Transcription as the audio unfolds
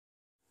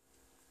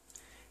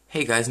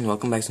Hey guys, and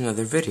welcome back to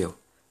another video.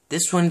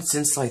 This one is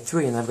in Slide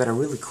 3 and I've got a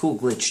really cool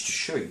glitch to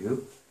show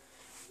you,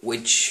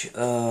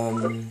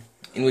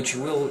 in which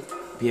you will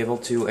be able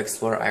to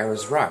explore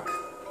Ayers rock.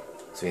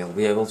 So you'll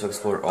be able to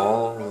explore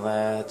all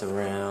that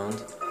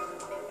around.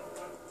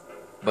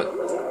 But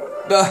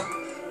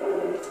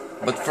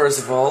first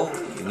of all,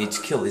 you need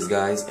to kill these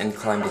guys and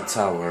climb the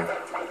tower.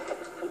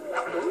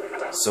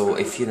 So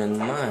if you don't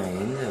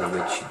mind,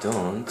 which you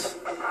don't,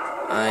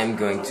 I'm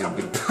going to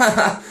be...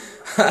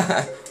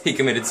 He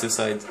committed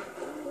suicide.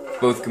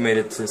 Both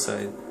committed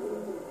suicide.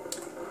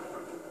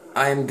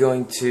 I'm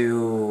going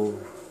to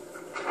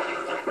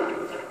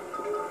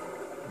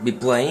be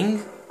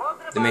playing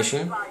the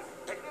mission,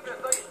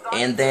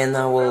 and then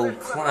I will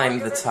climb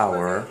the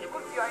tower,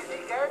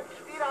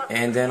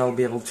 and then I'll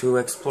be able to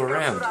explore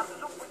around,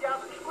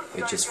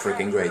 which is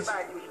freaking great.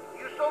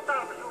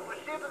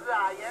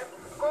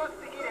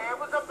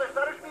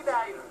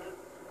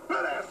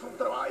 Parece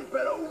trabalho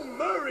para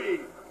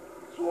Murray.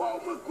 Só há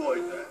uma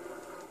coisa.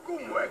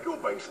 Como é que eu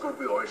venho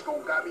escorpiões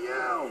com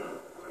caminhão?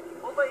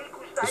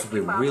 This would be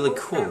really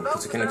cool,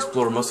 because you can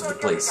explore most of the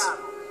place.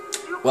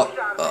 Well,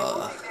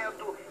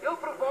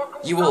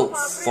 you will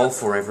fall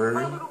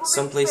forever in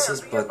some places,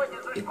 but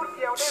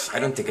I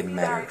don't think it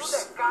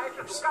matters.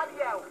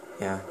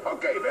 Yeah.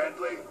 Ok,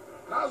 Bentley.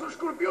 Traz os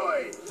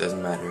escorpiões.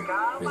 Doesn't matter,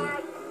 really.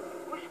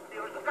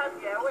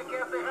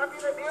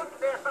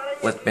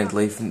 Let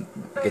Bentley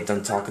get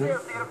done talking,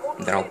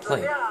 and then I'll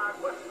play.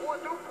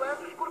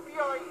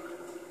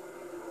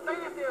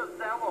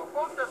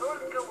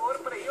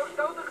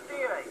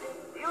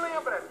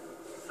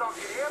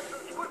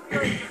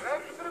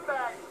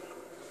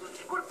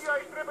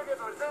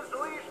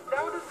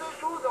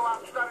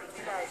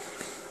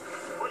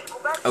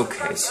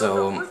 Okay,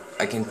 so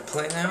I can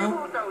play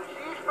now?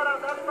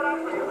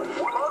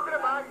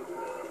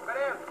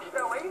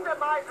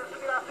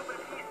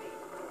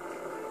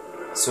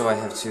 So I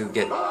have to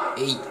get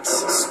 8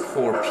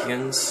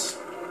 scorpions,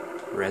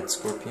 red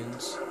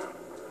scorpions,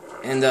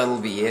 and that'll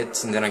be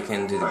it, and then I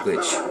can do the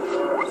glitch.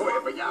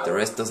 The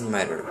rest doesn't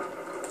matter.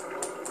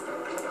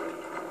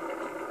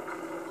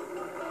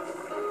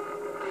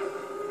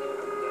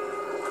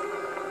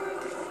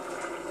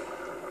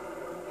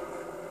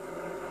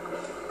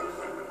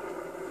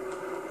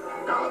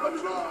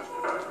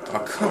 Oh,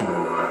 come on.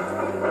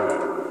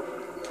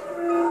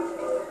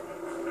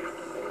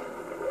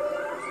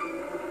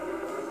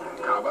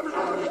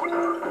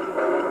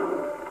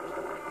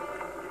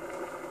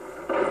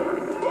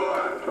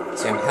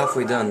 See, I'm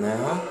halfway done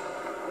now.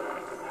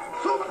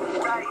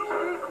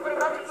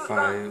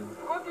 5,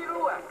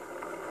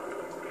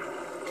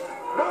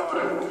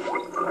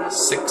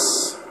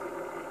 6,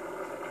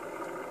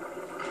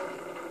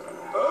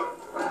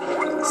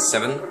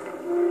 7,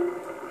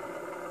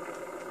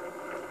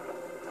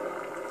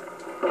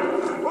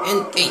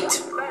 and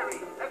 8.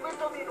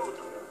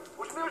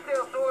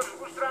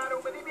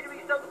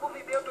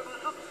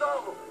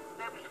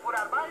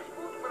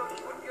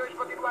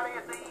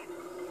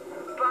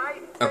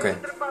 Okay,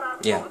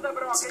 yeah,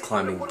 it's the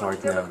climbing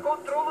part now.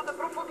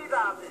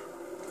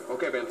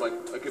 Ok, Bentley,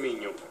 a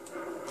caminho.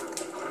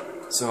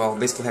 So I'll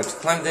basically have to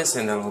climb this,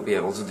 and then I'll be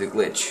able to do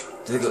glitch.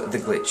 The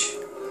glitch.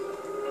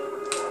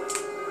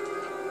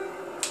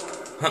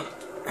 Huh.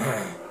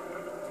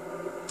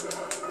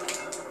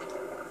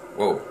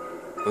 Whoa,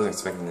 wasn't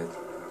expecting that.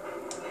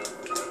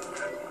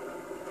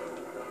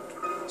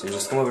 So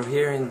just come over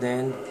here, and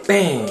then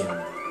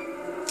BAM!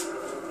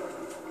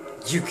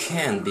 You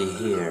can be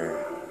here.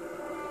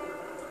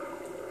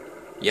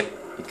 Yep,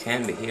 you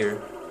can be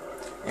here.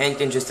 And you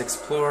can just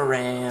explore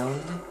around.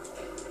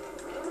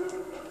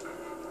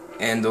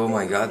 And oh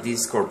my god,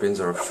 these scorpions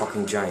are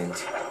fucking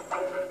giant.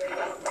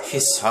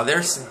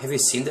 Have you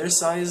seen their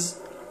size?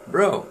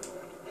 Bro,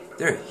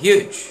 they're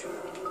huge.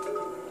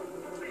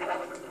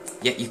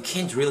 Yeah, you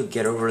can't really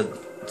get over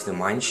to the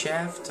mine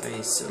shaft. At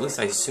least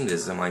I assume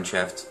this is a mine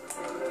shaft.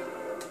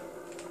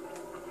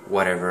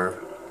 Whatever.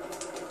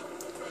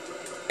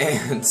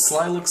 And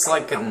Sly looks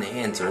like an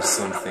ant or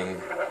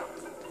something.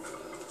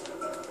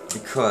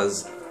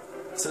 Because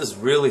this is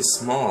really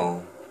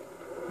small.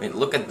 I mean,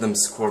 look at them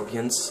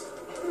scorpions.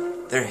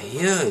 They're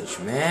huge,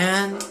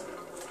 man.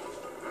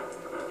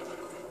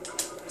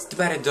 It's too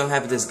bad I don't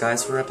have this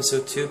guys for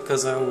episode 2,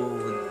 because I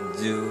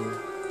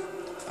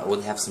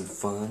would have some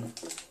fun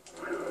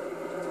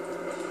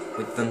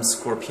with them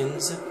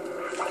scorpions.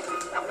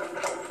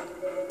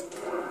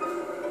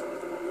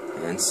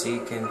 And see,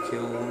 can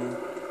kill them.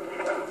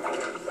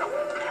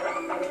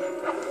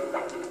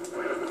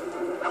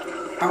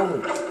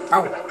 Ow!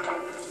 Ow!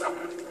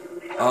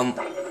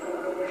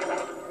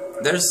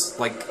 There's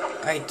like,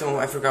 I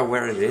forgot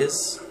where it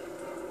is.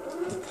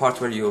 The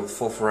part where you'll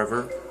fall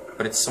forever,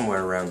 but it's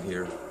somewhere around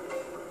here.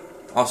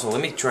 Also,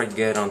 let me try to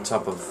get on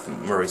top of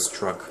Murray's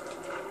truck.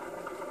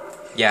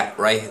 Yeah,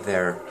 right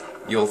there.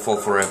 You'll fall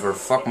forever.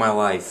 Fuck my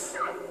life.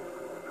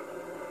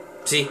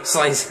 See,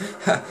 Sly's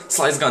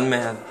gone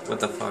mad. What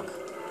the fuck?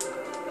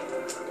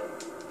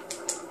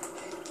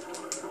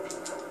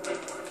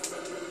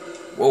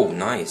 Whoa,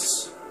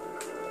 nice.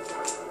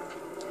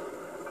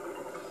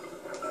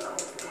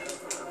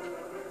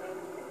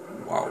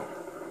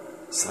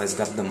 Sly's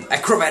got them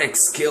acrobatic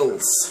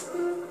skills.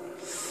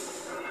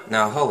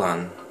 Now, hold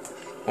on.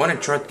 When a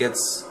truck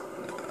gets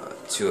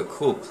to a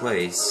cool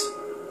place...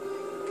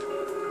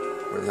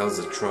 Where the hell's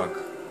the truck?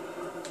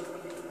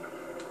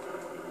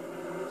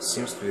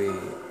 Seems to be...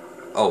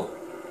 Oh,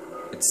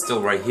 it's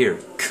still right here.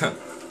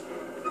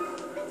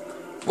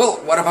 Well,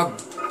 what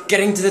about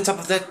getting to the top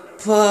of that?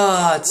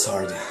 It's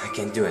hard. I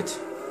can't do it.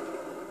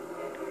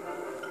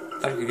 I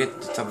thought I could get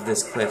to the top of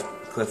this cliff,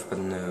 but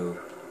no.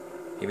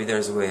 Maybe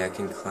there's a way I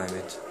can climb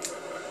it.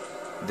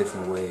 A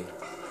different way.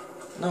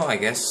 No, I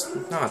guess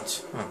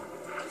not. Huh.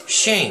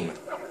 Shame.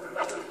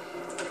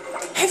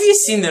 Have you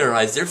seen their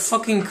eyes? They're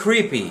fucking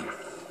creepy.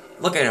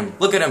 Look at him.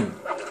 Look at him.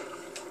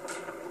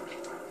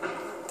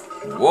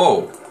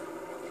 Whoa.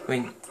 I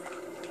mean...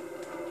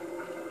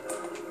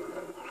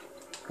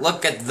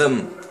 Look at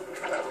them.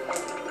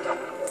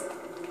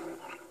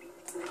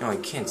 No, I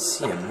can't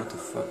see him. What the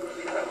fuck?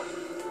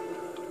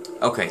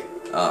 Okay.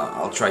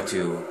 I'll try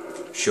to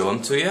show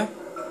him to you.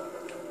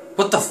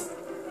 What the f...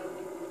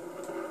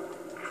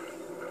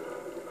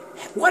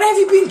 What have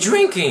you been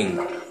drinking?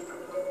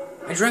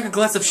 I drank a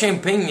glass of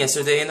champagne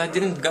yesterday and I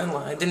didn't go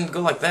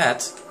like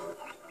that.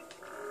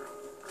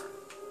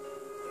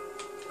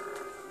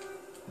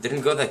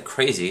 Didn't go that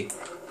crazy.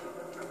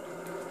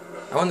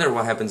 I wonder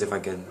what happens if I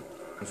get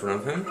in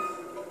front of him.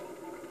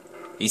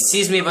 He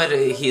sees me, but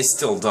he is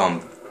still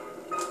dumb.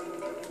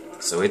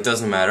 So it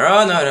doesn't matter.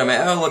 Oh no, no,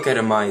 man. Oh, look at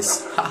him,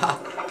 eyes. Haha.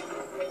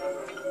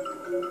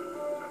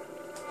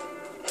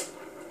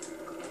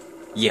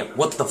 Yeah,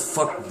 what the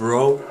fuck,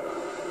 bro?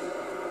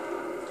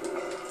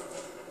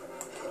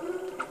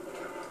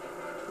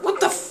 What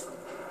the f...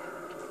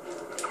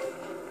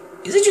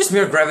 Is it just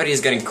mere gravity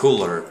is getting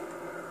cooler?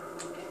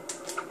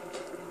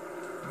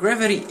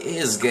 Gravity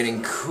is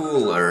getting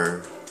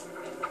cooler.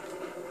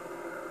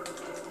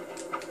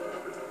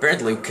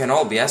 Apparently we can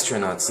all be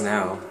astronauts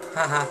now.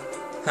 Haha.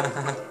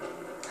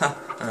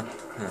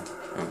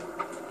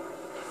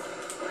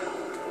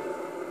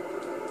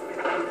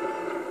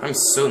 I'm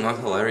so not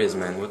hilarious,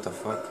 man. What the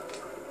fuck?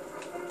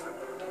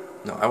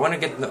 No, I wanna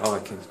get... Oh, I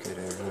can't get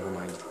there. Never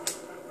mind.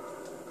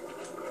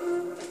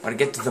 I wanna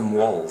get to them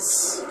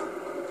walls.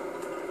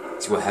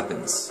 See what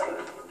happens.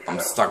 I'm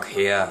stuck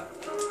here.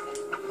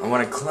 I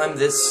wanna climb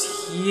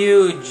this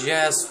huge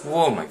ass...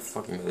 Whoa, my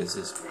fucking... This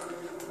is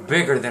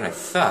bigger than I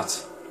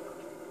thought.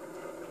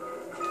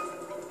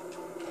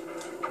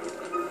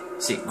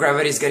 See,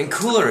 gravity's getting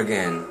cooler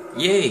again.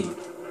 Yay!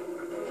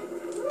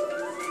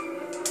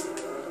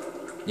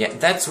 Yeah,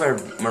 that's where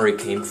Murray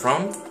came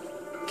from.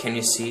 Can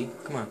you see?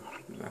 Come on.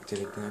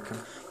 Activate the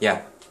camera.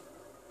 Yeah.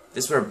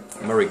 This is where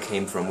Murray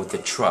came from with the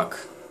truck.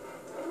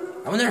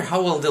 I wonder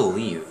how well they'll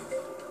leave.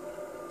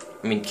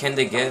 I mean, can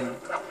they get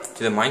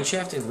to the mine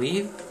shaft and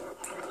leave?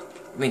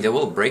 I mean, they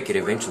will break it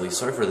eventually.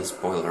 Sorry for the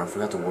spoiler. I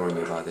forgot to warn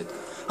you about it.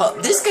 Oh,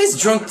 this guy's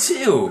drunk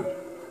too!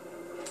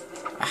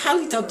 I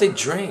highly doubt they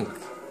drank.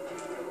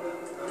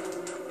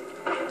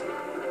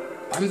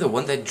 I'm the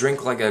one that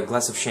drank like a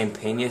glass of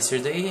champagne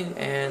yesterday,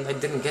 and I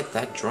didn't get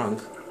that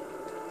drunk.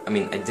 I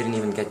mean, I didn't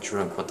even get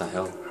drunk, what the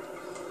hell.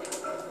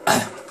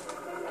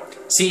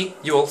 See,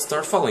 you all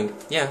start falling,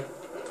 yeah.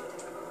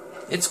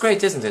 It's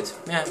great, isn't it?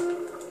 Yeah.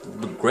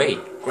 Great,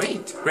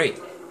 great, great,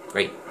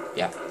 great,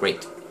 yeah,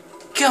 great.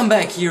 Come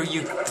back here,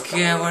 you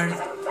coward.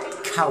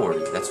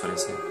 Coward, that's what I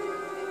said.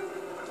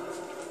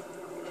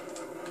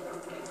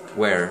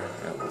 Where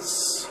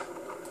else?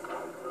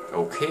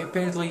 Okay,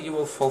 apparently you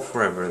will fall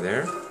forever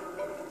there.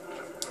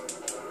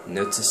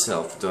 Note to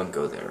self, don't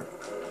go there.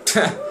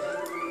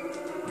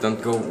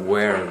 Don't go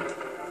where?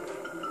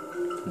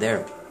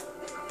 There.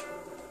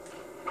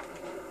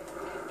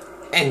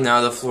 And now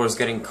the floor is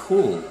getting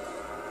cool.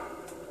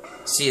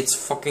 See, it's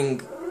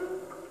fucking...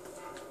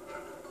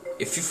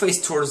 If you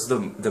face towards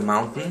the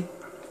mountain,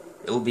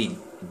 it'll be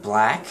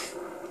black.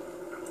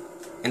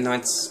 And now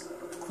it's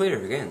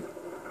clear again.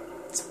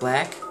 It's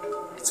black,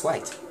 it's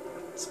white.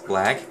 It's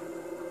black,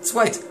 it's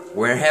white.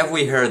 Where have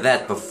we heard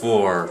that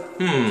before?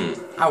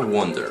 I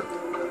wonder.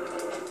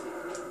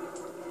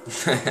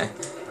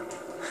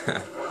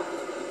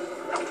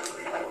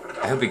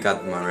 I hope you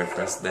got my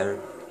reference there.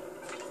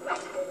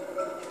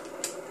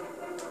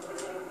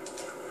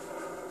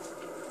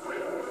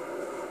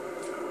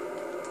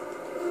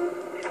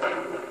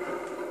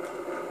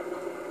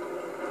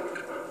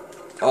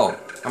 Oh,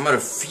 I'm out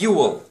of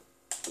fuel.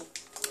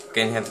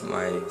 Can have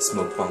my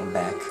smoke bomb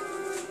back.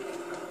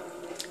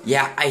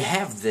 Yeah, I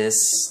have this.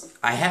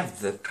 I have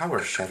the power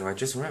shadow, I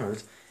just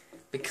remembered.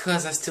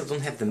 Because I still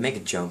don't have the mega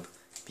jump.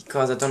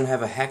 Because I don't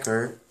have a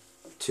hacker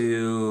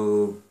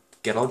to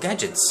get all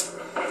gadgets.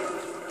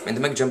 And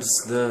the mega jump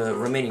is the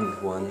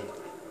remaining one.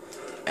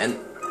 And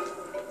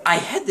I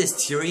had this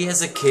theory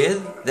as a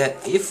kid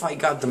that if I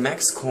got the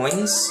max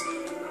coins,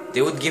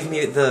 they would give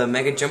me the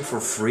mega jump for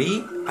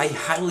free. I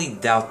highly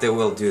doubt they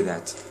will do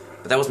that.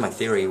 But that was my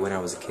theory when I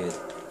was a kid.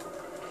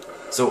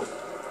 So,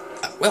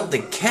 well,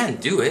 they can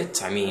do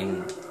it, I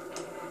mean,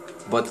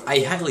 but I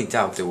highly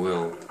doubt they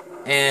will.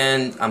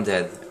 And I'm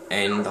dead.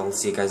 And I'll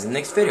see you guys in the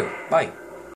next video. Bye.